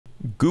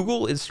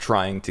Google is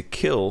trying to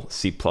kill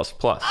C++.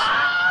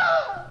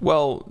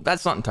 Well,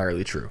 that's not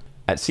entirely true.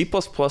 At C++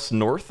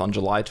 North on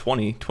July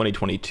 20,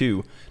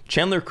 2022,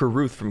 Chandler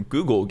Carruth from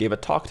Google gave a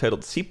talk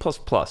titled C++,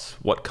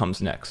 What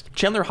Comes Next.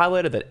 Chandler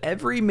highlighted that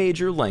every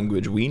major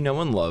language we know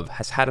and love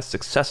has had a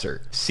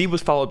successor. C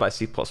was followed by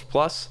C++,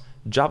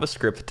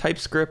 JavaScript,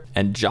 TypeScript,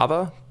 and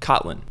Java,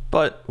 Kotlin.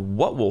 But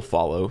what will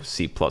follow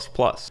C++?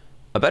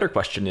 A better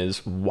question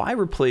is, why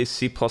replace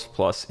C++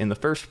 in the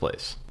first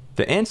place?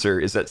 The answer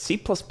is that C++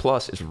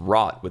 is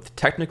wrought with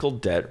technical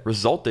debt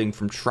resulting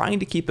from trying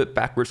to keep it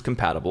backwards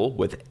compatible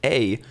with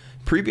A,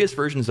 previous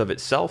versions of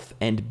itself,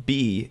 and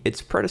B,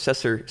 its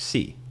predecessor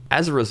C.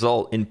 As a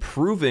result,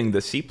 improving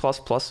the C++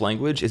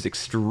 language is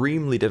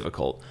extremely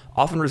difficult,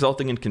 often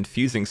resulting in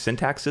confusing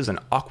syntaxes and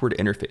awkward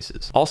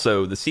interfaces.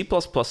 Also, the C++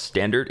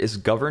 standard is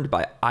governed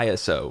by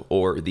ISO,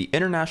 or the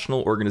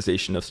International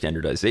Organization of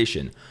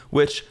Standardization,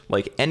 which,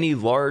 like any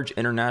large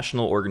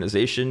international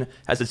organization,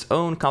 has its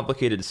own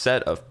complicated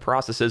set of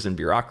processes and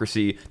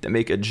bureaucracy that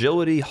make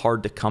agility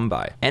hard to come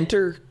by.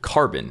 Enter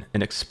Carbon,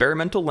 an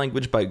experimental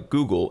language by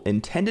Google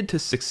intended to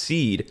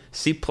succeed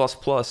C++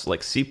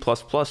 like C++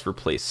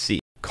 replaced C.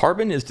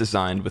 Carbon is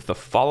designed with the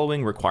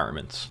following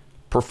requirements.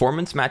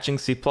 Performance matching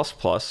C++,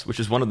 which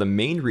is one of the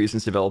main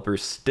reasons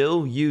developers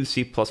still use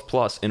C++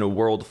 in a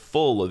world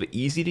full of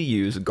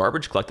easy-to-use,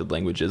 garbage-collected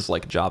languages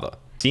like Java.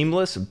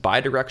 Seamless,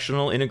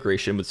 bidirectional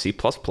integration with C++,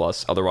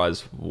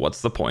 otherwise,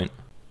 what's the point?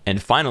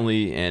 And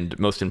finally, and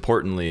most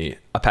importantly,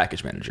 a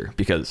package manager,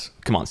 because,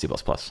 come on, C++.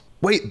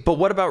 Wait, but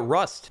what about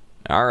Rust?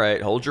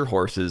 Alright, hold your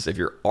horses. If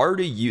you're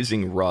already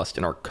using Rust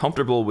and are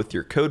comfortable with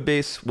your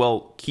codebase,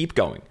 well, keep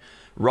going.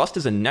 Rust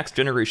is a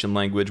next-generation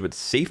language with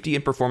safety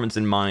and performance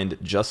in mind,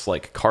 just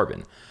like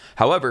Carbon.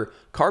 However,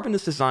 Carbon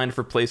is designed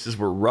for places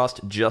where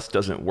Rust just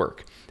doesn't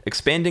work.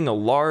 Expanding a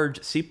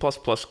large C++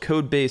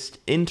 codebase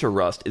into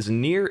Rust is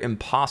near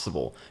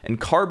impossible,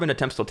 and Carbon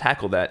attempts to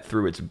tackle that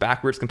through its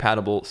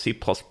backwards-compatible C++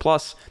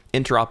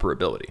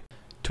 interoperability.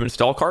 To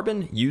install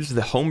Carbon, use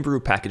the Homebrew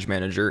package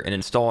manager and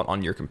install it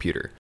on your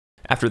computer.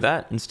 After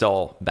that,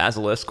 install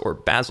Basilisk or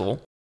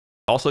Bazel.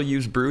 Also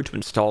use Brew to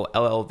install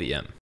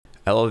LLVM.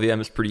 LLVM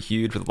is pretty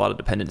huge with a lot of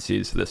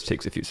dependencies, so this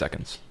takes a few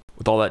seconds.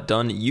 With all that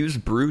done, use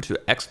Brew to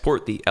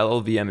export the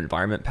LLVM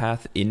environment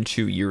path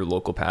into your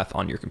local path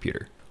on your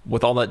computer.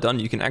 With all that done,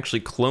 you can actually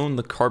clone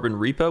the Carbon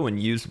repo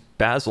and use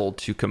Bazel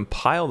to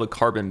compile the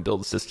Carbon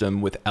build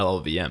system with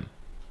LLVM.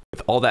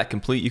 With all that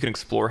complete, you can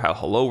explore how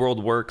Hello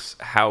World works,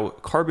 how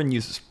Carbon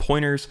uses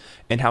pointers,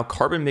 and how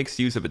Carbon makes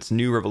use of its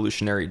new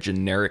revolutionary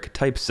generic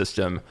type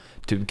system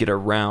to get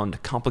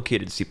around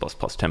complicated C++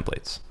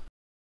 templates.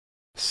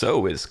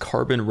 So, is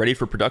Carbon ready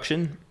for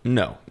production?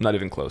 No, not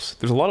even close.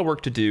 There's a lot of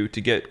work to do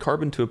to get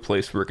Carbon to a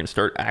place where it can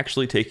start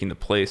actually taking the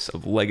place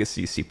of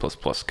legacy C++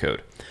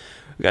 code.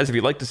 Guys, if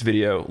you like this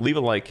video, leave a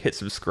like, hit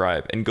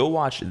subscribe, and go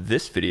watch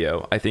this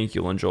video. I think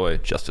you'll enjoy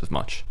just as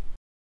much.